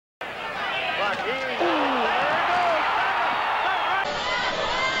block.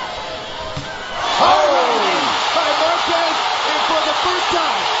 By Marquez, and for the first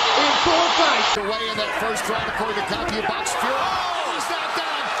time in 4 fights. Away in that first round, according to CompuBox. He's knocked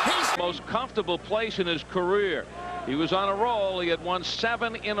down. He's most comfortable place in his career. He was on a roll. He had won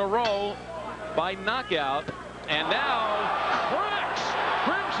 7 in a row by knockout, and now cracks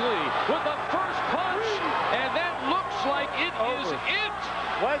Grimsley with the first punch, and that looks like it is it.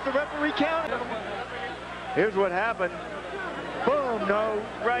 Why is the referee counting? Here's what happened. Boom, no,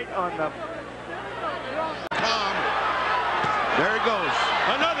 right on the... There he goes.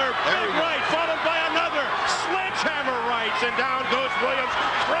 Another big right, followed by another sledgehammer rights, and down goes Williams.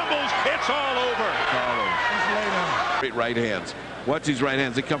 Crumbles, it's all over. Great right hands. Watch these right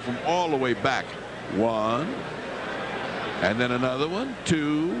hands. They come from all the way back. 1, and then another one,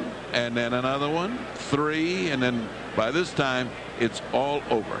 2, and then another one, 3, and then by this time it's all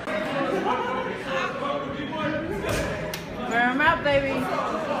over. Wear 'em out, baby.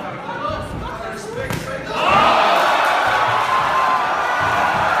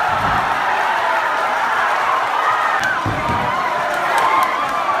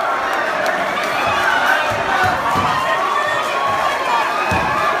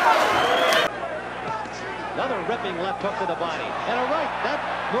 Another ripping left hook to the body. And a right. That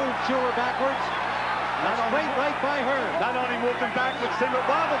moved Schuler backwards. A straight right by Hearn. Not only moved him backwards, Timber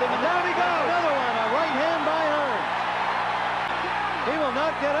bobbled him, and down he goes. Another one. A right hand by Hearn. He will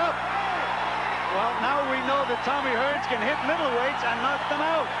not get up. Well, now we know that Tommy Hearns can hit middleweights and knock them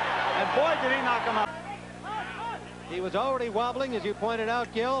out. And boy, did he knock them out. He was already wobbling, as you pointed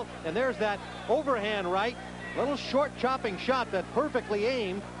out, Gil. And there's that overhand right. Little short chopping shot that perfectly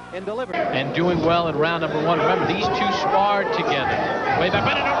aimed and delivered. And doing well in round number 1. Remember, these two sparred together. Way back,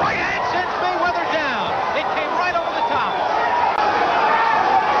 but in a right hand sends Mayweather down. It came right over the top.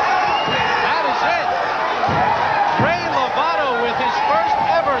 That is it. Ray Lovato with his first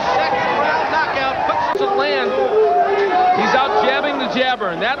ever second round knockout puts it to land. He's out jabbing the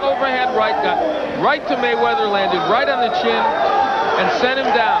jabber, and that overhand right got right to Mayweather, landed right on the chin, and sent him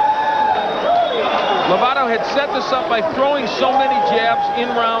down. Lovato had set this up by throwing so many jabs in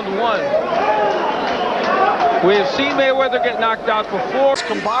round 1. We have seen Mayweather get knocked out before.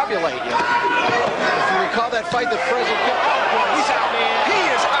 Combobulate you. If you recall that fight that Fresno did, he's out, man. He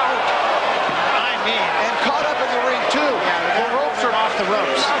is out. I mean, and caught up in the ring too. Yeah, the ropes are off the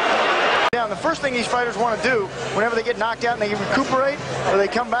ropes. Yeah, the first thing these fighters want to do, whenever they get knocked out and they recuperate, or they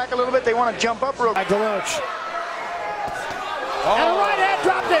come back a little bit, they want to jump up real quick. Deloach. And a right hand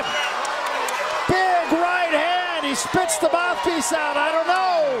dropped him. Big right hand. He spits the mouthpiece out. I don't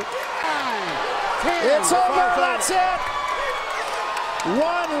know. It's over. That's it.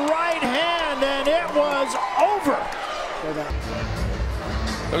 One right hand, and it was over.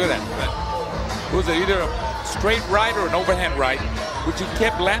 Look at that. It was either a straight right or an overhand right, which he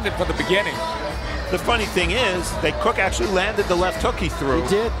kept landing from the beginning. The funny thing is that Cook actually landed the left hook he threw. He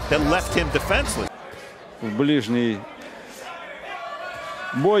did. That left him defenseless. В ближний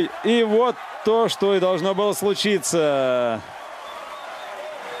бой. И вот то, что и должно было случиться.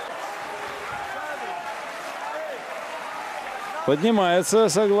 Поднимается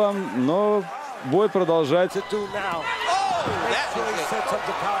Саглам, но бой продолжается.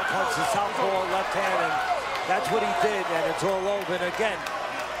 That's what he did, and it's all over. And again,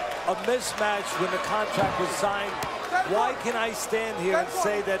 a mismatch when the contract was signed. Why can I stand here and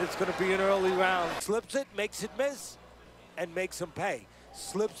say that it's going to be an early round? Slips it, makes it miss, and makes him pay.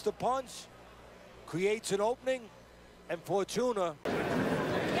 Slips the punch, creates an opening, and Fortuna.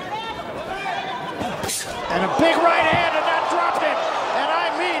 And a big right hand, and that dropped it. And I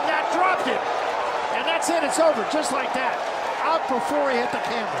mean, that dropped it. And that's it. It's over, just like that. Out before he hit the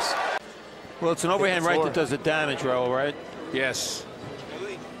canvas. Well, it's an overhand right that does the damage, Raul, right? Yes.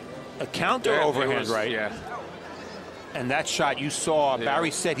 A counter overhand right. Yeah. And that shot you saw,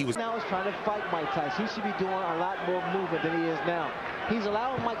 Barry said he was... Now he's trying to fight Mike Tyson. He should be doing a lot more movement than he is now. He's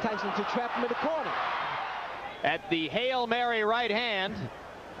allowing Mike Tyson to trap him in the corner. At the Hail Mary right hand.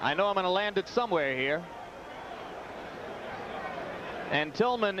 I know I'm going to land it somewhere here. And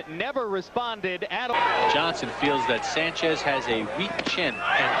Tillman never responded at all. Johnson feels that Sanchez has a weak chin.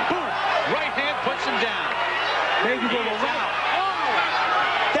 And boom! Right hand puts him down. Maybe go around.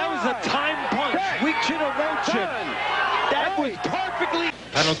 That was a time punch. Weak chin or low chin. That was perfectly...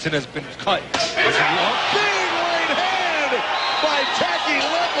 Pendleton has been cut. A big right hand by Jackie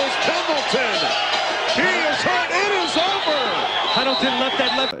Levels Pendleton. He is hurt. It is over. Pendleton left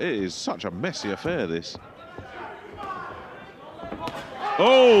that left. It is such a messy affair, this.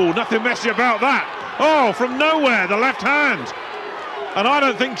 Oh, nothing messy about that. Oh, from nowhere, the left hand. And I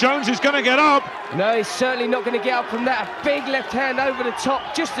don't think Jones is going to get up. No, he's certainly not going to get up from that. A big left hand over the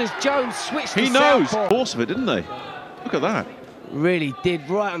top, just as Jones switched to He knows southpaw. the force of it, didn't they? Look at that. Really did,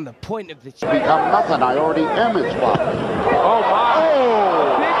 right on the point of the chin. Become nothing. I already am its father. Oh, my.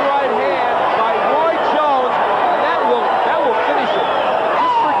 Oh. Big right hand by Roy Jones. And that will finish it.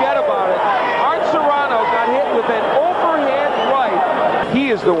 Just forget about it. Art Serrano got hit with an overhand right.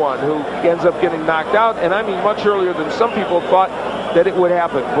 He is the one who ends up getting knocked out. And I mean, much earlier than some people thought that it would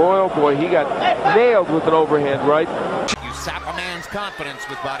happen. Boy, oh boy, he got nailed with an overhand right. You sap a man's confidence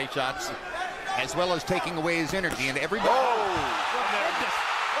with body shots, as well as taking away his energy, and everybody. Oh! Tremendous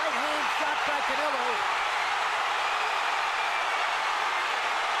right hand shot by Canelo.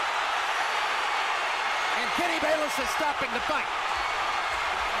 And Kenny Bayless is stopping the fight.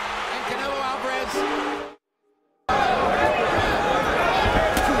 And Canelo Alvarez.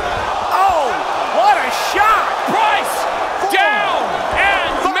 Oh, what a shot! Price down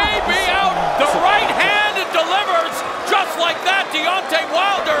and maybe out. The right hand delivers just like that. Deontay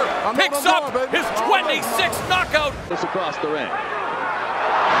Wilder picks up his 26th knockout. It's across the ring.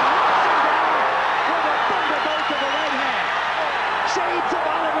 Shades of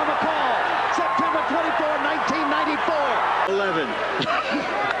Oliver McCall. September 24, 1994. 11.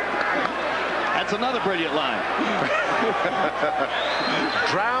 That's another brilliant line.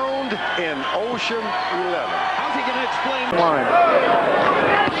 Drowned in Ocean 11. How's he going to explain? One.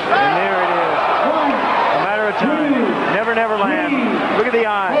 And there it is. A matter of time. Never, never land. Look at the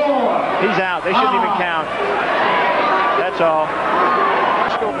eyes. He's out. They shouldn't even count. That's all.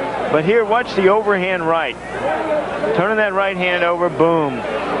 But here, watch the overhand right. Turning that right hand over, boom.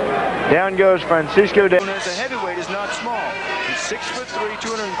 Down goes Francisco. The heavyweight is not small. He's 6'3",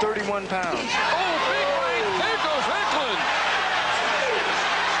 231 pounds. Oh, big right. There goes Eklund.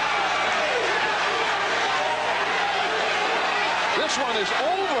 This one is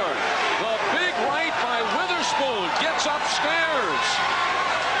over. The big right by Witherspoon gets upstairs.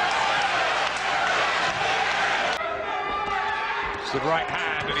 It's the right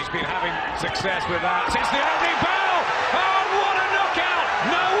hand, and he's been having success with that since the opening bell. Oh, what a knockout!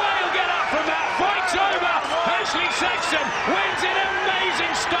 No way he'll get up from that. Fight's over. Ashley Sexton wins in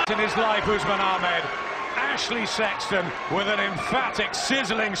amazing stuff in his life. Usman Ahmed. Ashley Sexton with an emphatic,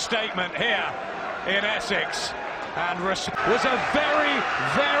 sizzling statement here in Essex. And was a very,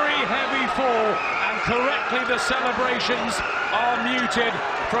 very heavy fall, and correctly the celebrations are muted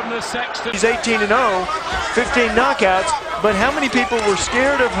from the Sexton. She's 18-0, 15 knockouts, but how many people were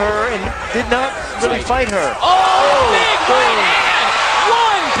scared of her and did not really fight her? Oh, big right hand!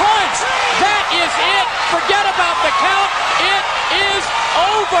 One punch! That is it! Forget about the count! It is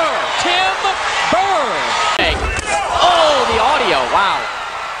over! Tim Burr! Oh, the audio, wow.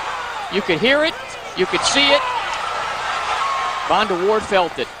 You could hear it, you could see it. Vonda Ward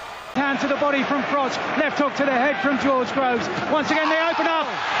felt it. Hand to the body from Froch, left hook to the head from George Groves. Once again they open up,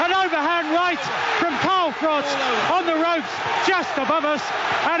 an overhand right from Carl Froch on the ropes just above us,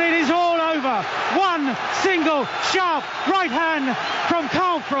 and it is all over. One single sharp right hand from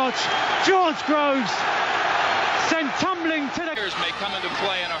Carl Froch. George Groves sent tumbling to the... Players may come into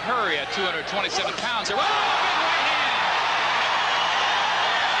play in a hurry at 227 pounds. Oh, big right hand!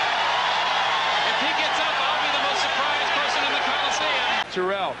 If he gets up, I'll be the most surprised person in the Coliseum.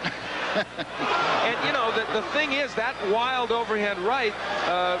 Terrell. And you know, the thing is that wild overhand right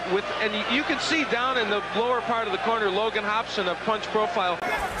and you can see down in the lower part of the corner Logan Hobson, a punch profile.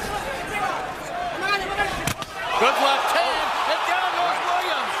 Good left hand, and down goes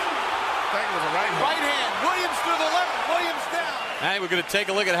Williams. That was a right hand. Right hand, Williams through the left, Williams down. And we're going to take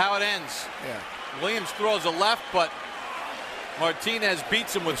a look at how it ends. Yeah. Williams throws a left, but Martinez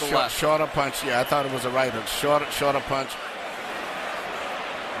beats him with the left. Shorter punch, yeah, I thought it was a right hook. Shorter punch.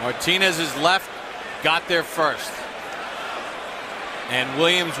 Martinez's left got there first. And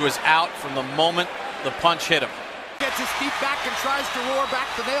Williams was out from the moment the punch hit him. Gets his feet back and tries to roar back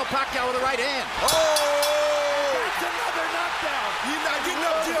to nail Pacquiao with the right hand. Oh! That's another knockdown. He's not getting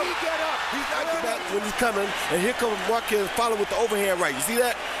up, Jim. He's not getting up when he's coming. And here comes Marquez follow with the overhand right. You see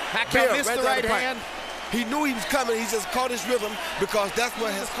that? Pacquiao missed the right hand. He knew he was coming. He just caught his rhythm because that's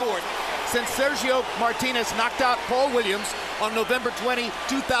what has scored. Since Sergio Martinez knocked out Paul Williams on November 20,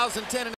 2010.